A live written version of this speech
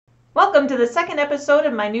Welcome to the second episode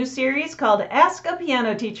of my new series called Ask a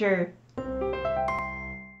Piano Teacher.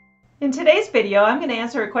 In today's video, I'm going to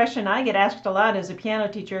answer a question I get asked a lot as a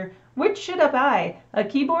piano teacher. Which should I buy? A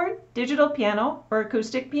keyboard, digital piano, or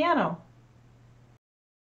acoustic piano?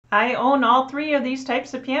 I own all three of these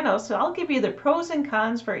types of pianos, so I'll give you the pros and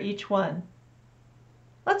cons for each one.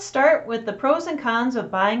 Let's start with the pros and cons of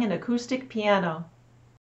buying an acoustic piano.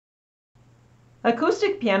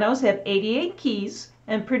 Acoustic pianos have 88 keys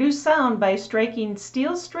and produce sound by striking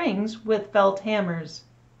steel strings with felt hammers.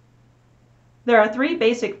 There are three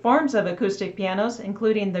basic forms of acoustic pianos,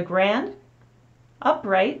 including the grand,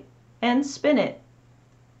 upright, and spinet.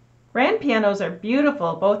 Grand pianos are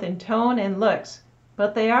beautiful both in tone and looks,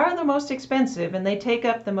 but they are the most expensive and they take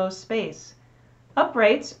up the most space.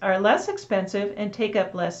 Uprights are less expensive and take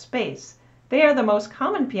up less space. They are the most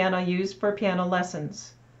common piano used for piano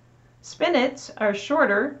lessons. Spinets are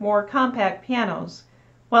shorter, more compact pianos.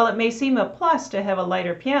 While it may seem a plus to have a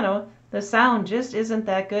lighter piano, the sound just isn't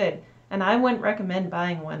that good, and I wouldn't recommend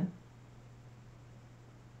buying one.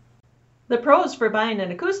 The pros for buying an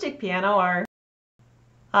acoustic piano are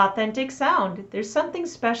authentic sound. There's something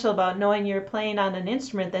special about knowing you're playing on an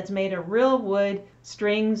instrument that's made of real wood,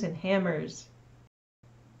 strings, and hammers.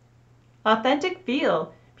 Authentic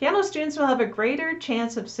feel. Piano students will have a greater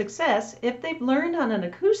chance of success if they've learned on an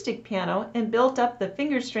acoustic piano and built up the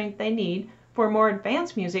finger strength they need for more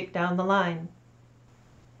advanced music down the line.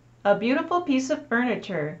 A beautiful piece of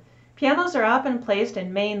furniture. Pianos are often placed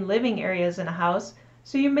in main living areas in a house,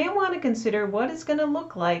 so you may want to consider what it's going to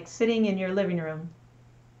look like sitting in your living room.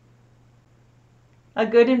 A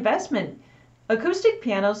good investment. Acoustic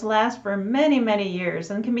pianos last for many, many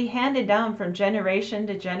years and can be handed down from generation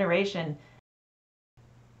to generation.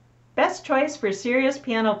 Best choice for serious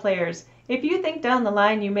piano players. If you think down the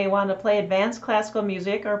line you may want to play advanced classical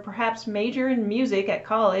music or perhaps major in music at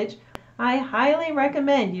college, I highly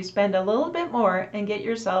recommend you spend a little bit more and get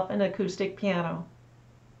yourself an acoustic piano.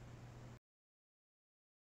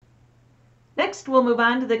 Next, we'll move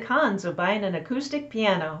on to the cons of buying an acoustic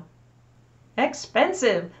piano.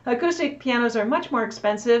 Expensive! Acoustic pianos are much more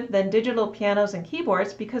expensive than digital pianos and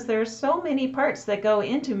keyboards because there are so many parts that go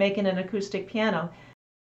into making an acoustic piano.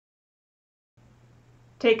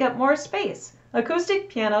 Take up more space. Acoustic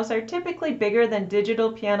pianos are typically bigger than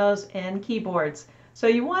digital pianos and keyboards, so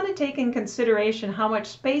you want to take in consideration how much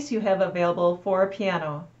space you have available for a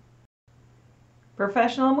piano.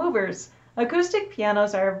 Professional movers. Acoustic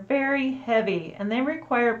pianos are very heavy and they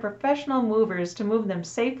require professional movers to move them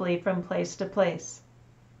safely from place to place.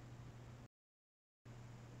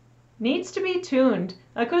 Needs to be tuned.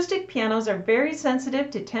 Acoustic pianos are very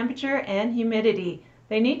sensitive to temperature and humidity.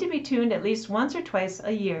 They need to be tuned at least once or twice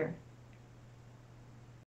a year.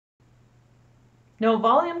 No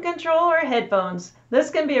volume control or headphones. This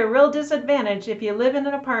can be a real disadvantage if you live in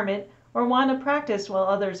an apartment or want to practice while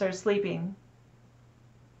others are sleeping.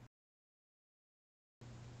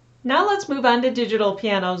 Now let's move on to digital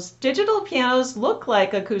pianos. Digital pianos look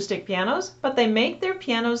like acoustic pianos, but they make their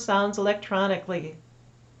piano sounds electronically.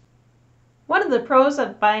 One of the pros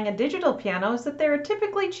of buying a digital piano is that they are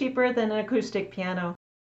typically cheaper than an acoustic piano.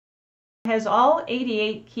 It has all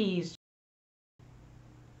 88 keys.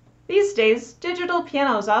 These days, digital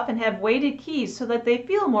pianos often have weighted keys so that they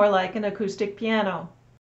feel more like an acoustic piano.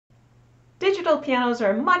 Digital pianos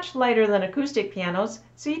are much lighter than acoustic pianos,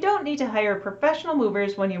 so you don't need to hire professional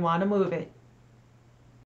movers when you want to move it.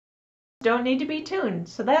 Don't need to be tuned,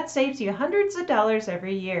 so that saves you hundreds of dollars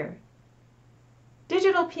every year.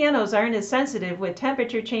 Digital pianos aren't as sensitive with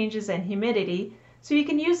temperature changes and humidity, so you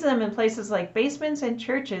can use them in places like basements and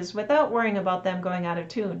churches without worrying about them going out of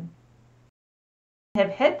tune. They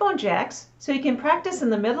have headphone jacks, so you can practice in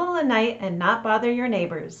the middle of the night and not bother your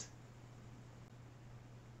neighbors.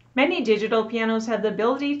 Many digital pianos have the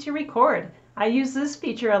ability to record. I use this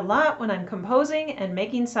feature a lot when I'm composing and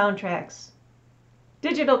making soundtracks.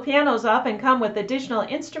 Digital pianos often come with additional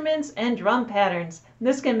instruments and drum patterns.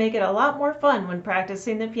 This can make it a lot more fun when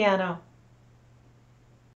practicing the piano.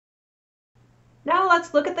 Now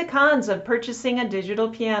let's look at the cons of purchasing a digital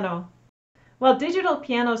piano. While digital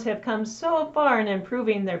pianos have come so far in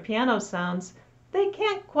improving their piano sounds, they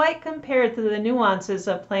can't quite compare to the nuances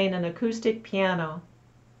of playing an acoustic piano.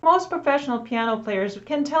 Most professional piano players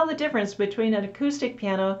can tell the difference between an acoustic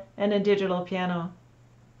piano and a digital piano.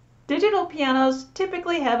 Digital pianos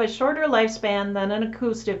typically have a shorter lifespan than an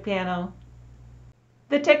acoustic piano.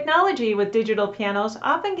 The technology with digital pianos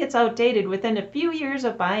often gets outdated within a few years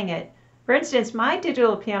of buying it. For instance, my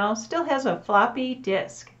digital piano still has a floppy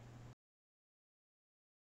disk.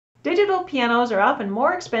 Digital pianos are often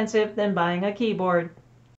more expensive than buying a keyboard.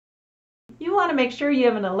 you want to make sure you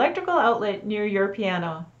have an electrical outlet near your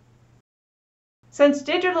piano. Since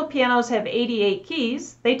digital pianos have 88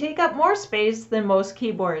 keys, they take up more space than most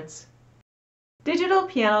keyboards. Digital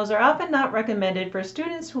pianos are often not recommended for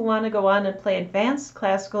students who want to go on and play advanced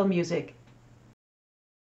classical music.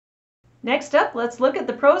 Next up, let's look at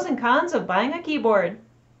the pros and cons of buying a keyboard.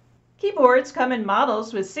 Keyboards come in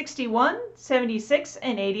models with 61, 76,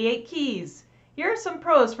 and 88 keys. Here are some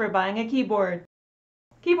pros for buying a keyboard.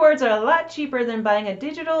 Keyboards are a lot cheaper than buying a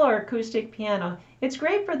digital or acoustic piano. It's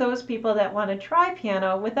great for those people that want to try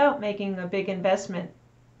piano without making a big investment.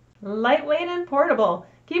 Lightweight and portable.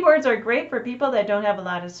 Keyboards are great for people that don't have a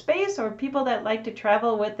lot of space or people that like to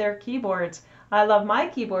travel with their keyboards. I love my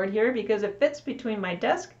keyboard here because it fits between my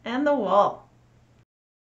desk and the wall.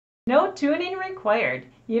 No tuning required.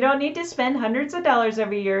 You don't need to spend hundreds of dollars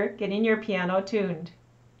every year getting your piano tuned.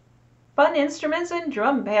 Fun instruments and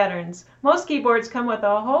drum patterns. Most keyboards come with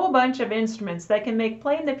a whole bunch of instruments that can make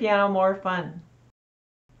playing the piano more fun.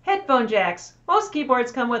 Headphone jacks. Most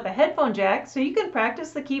keyboards come with a headphone jack so you can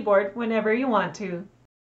practice the keyboard whenever you want to.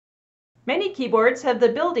 Many keyboards have the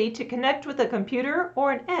ability to connect with a computer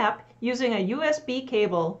or an app using a USB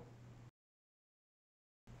cable.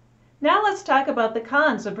 Now let's talk about the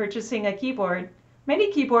cons of purchasing a keyboard.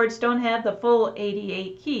 Many keyboards don't have the full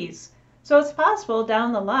 88 keys, so it's possible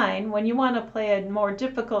down the line when you want to play a more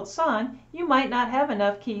difficult song, you might not have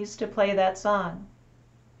enough keys to play that song.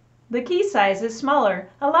 The key size is smaller.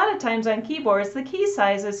 A lot of times on keyboards, the key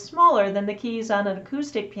size is smaller than the keys on an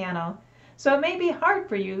acoustic piano, so it may be hard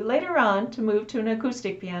for you later on to move to an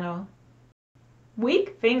acoustic piano.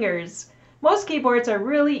 Weak fingers. Most keyboards are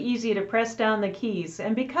really easy to press down the keys,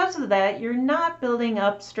 and because of that, you're not building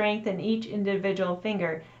up strength in each individual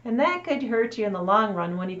finger, and that could hurt you in the long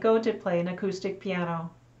run when you go to play an acoustic piano.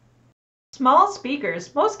 Small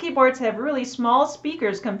speakers. Most keyboards have really small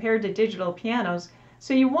speakers compared to digital pianos,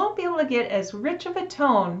 so you won't be able to get as rich of a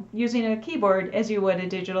tone using a keyboard as you would a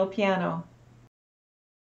digital piano.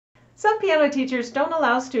 Some piano teachers don't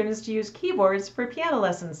allow students to use keyboards for piano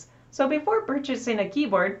lessons, so before purchasing a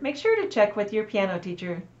keyboard, make sure to check with your piano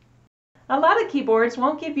teacher. A lot of keyboards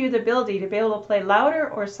won't give you the ability to be able to play louder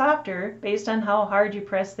or softer based on how hard you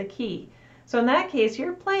press the key. So in that case,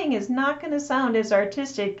 your playing is not going to sound as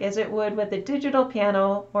artistic as it would with a digital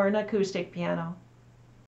piano or an acoustic piano.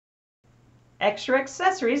 Extra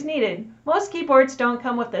accessories needed. Most keyboards don't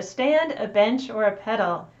come with a stand, a bench, or a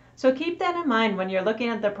pedal. So keep that in mind when you're looking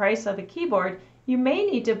at the price of a keyboard. You may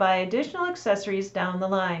need to buy additional accessories down the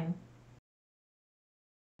line.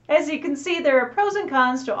 As you can see, there are pros and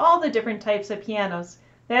cons to all the different types of pianos.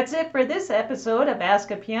 That's it for this episode of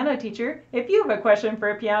Ask a Piano Teacher. If you have a question for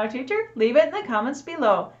a piano teacher, leave it in the comments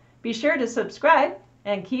below. Be sure to subscribe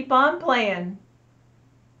and keep on playing.